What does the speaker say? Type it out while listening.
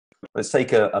let's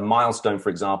take a milestone, for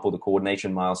example, the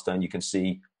coordination milestone. You can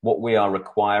see what we are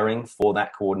requiring for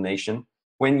that coordination.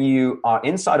 When you are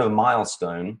inside of a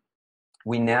milestone,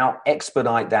 we now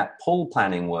expedite that pull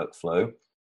planning workflow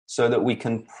so that we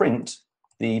can print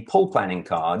the pull planning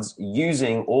cards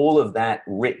using all of that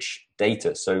rich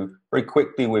data. So very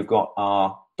quickly, we've got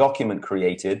our document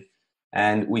created,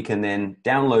 and we can then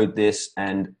download this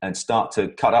and start to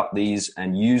cut up these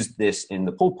and use this in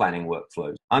the pull planning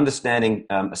workflows. Understanding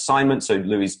assignments. So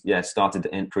Louis, started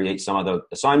to create some other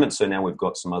assignments. So now we've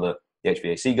got some other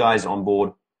HVAC guys on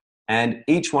board. And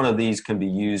each one of these can be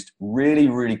used really,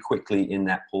 really quickly in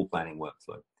that pull planning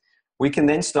workflow. We can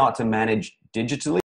then start to manage digitally